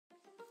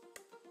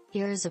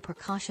Here's a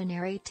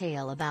precautionary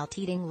tale about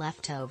eating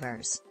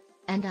leftovers.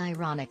 And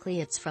ironically,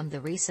 it's from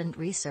the recent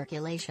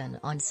recirculation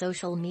on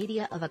social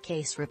media of a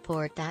case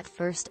report that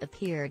first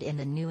appeared in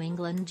the New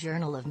England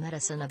Journal of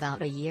Medicine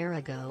about a year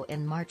ago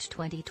in March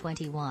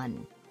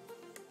 2021.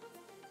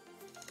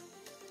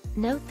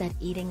 Note that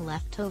eating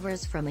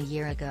leftovers from a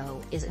year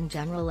ago is in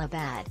general a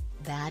bad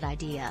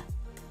idea.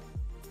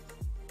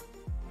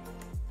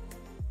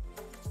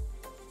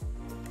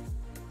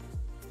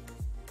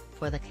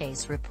 For the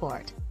case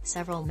report,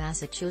 several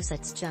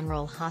Massachusetts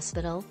General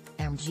Hospital,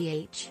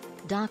 MGH,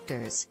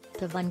 doctors,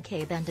 Pavan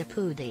K.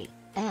 Bendapudi,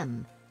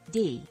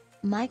 M.D.,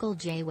 Michael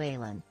J.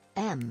 Whalen,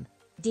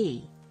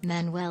 M.D.,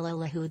 Manuela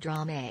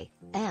Lahudrame,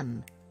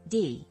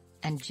 M.D.,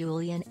 and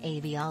Julian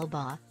A.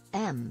 Villalba,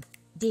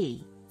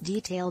 M.D.,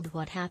 detailed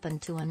what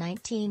happened to a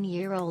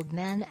 19-year-old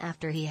man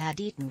after he had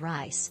eaten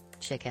rice,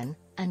 chicken,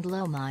 and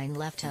lo-mein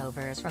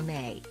leftovers from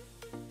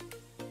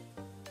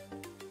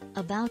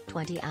About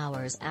 20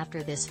 hours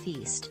after this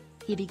feast,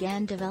 he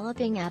began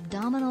developing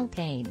abdominal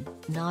pain,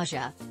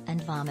 nausea,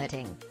 and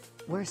vomiting.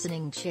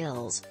 Worsening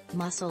chills,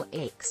 muscle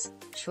aches,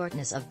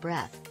 shortness of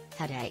breath,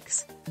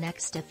 headaches, neck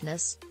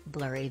stiffness,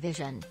 blurry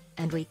vision,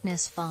 and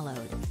weakness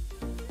followed.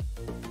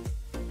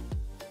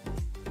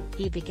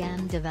 He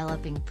began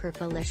developing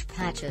purplish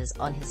patches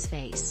on his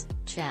face,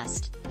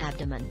 chest,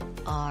 abdomen,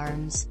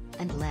 arms,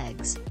 and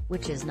legs,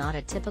 which is not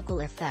a typical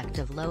effect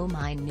of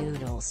lo-mein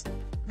noodles.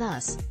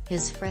 Thus,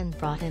 his friend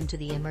brought him to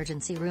the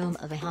emergency room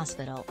of a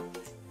hospital.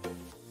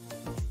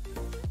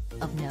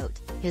 Of note,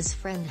 his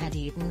friend had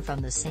eaten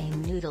from the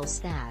same noodle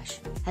stash,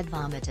 had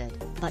vomited,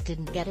 but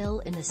didn't get ill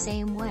in the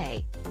same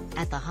way.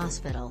 At the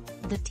hospital,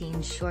 the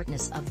teen's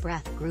shortness of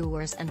breath grew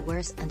worse and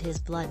worse and his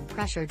blood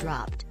pressure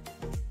dropped.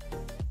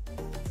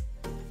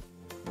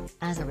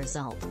 As a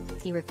result,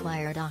 he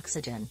required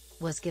oxygen,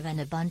 was given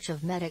a bunch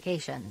of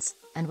medications,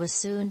 and was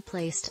soon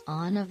placed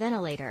on a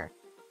ventilator.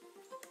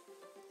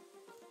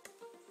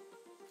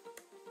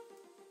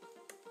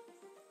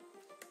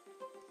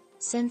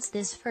 Since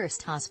this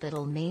first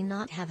hospital may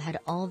not have had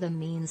all the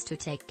means to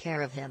take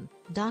care of him,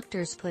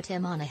 doctors put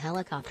him on a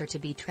helicopter to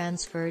be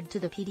transferred to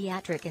the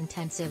Pediatric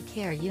Intensive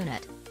Care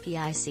Unit,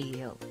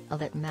 PICU, of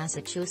that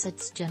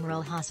Massachusetts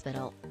General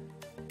Hospital.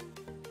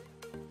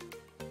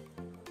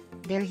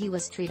 There he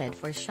was treated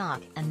for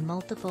shock and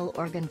multiple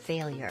organ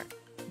failure.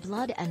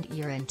 Blood and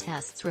urine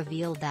tests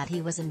revealed that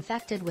he was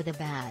infected with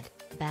a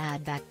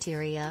bad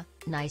bacteria,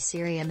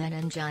 Neisseria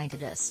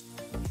meningitidis.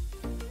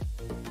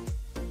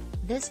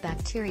 This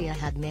bacteria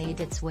had made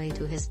its way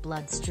to his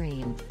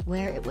bloodstream,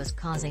 where it was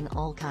causing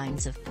all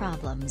kinds of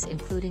problems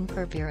including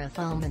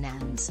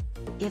purpurofulminans.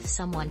 If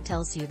someone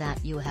tells you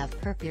that you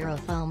have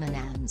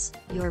purpurofulminans,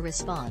 your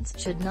response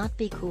should not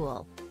be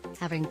cool.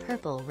 Having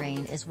purple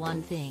rain is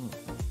one thing.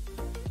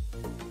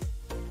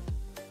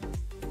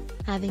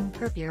 Having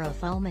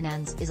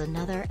purpurofulminans is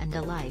another and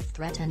a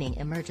life-threatening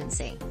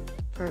emergency.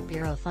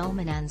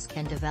 Purpurofulminans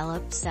can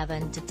develop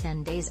 7 to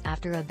 10 days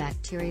after a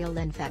bacterial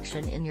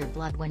infection in your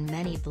blood when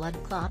many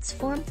blood clots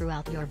form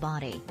throughout your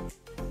body.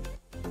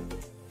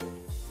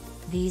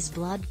 These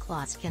blood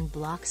clots can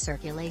block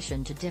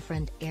circulation to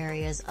different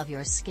areas of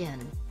your skin,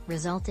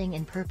 resulting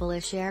in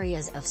purplish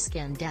areas of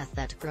skin death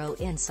that grow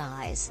in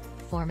size,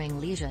 forming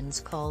lesions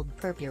called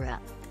purpura.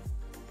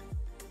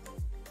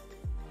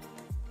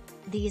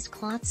 These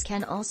clots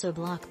can also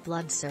block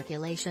blood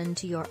circulation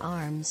to your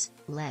arms,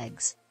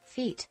 legs,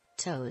 feet,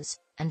 toes,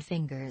 and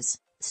fingers,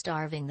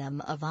 starving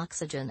them of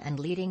oxygen and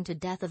leading to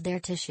death of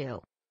their tissue.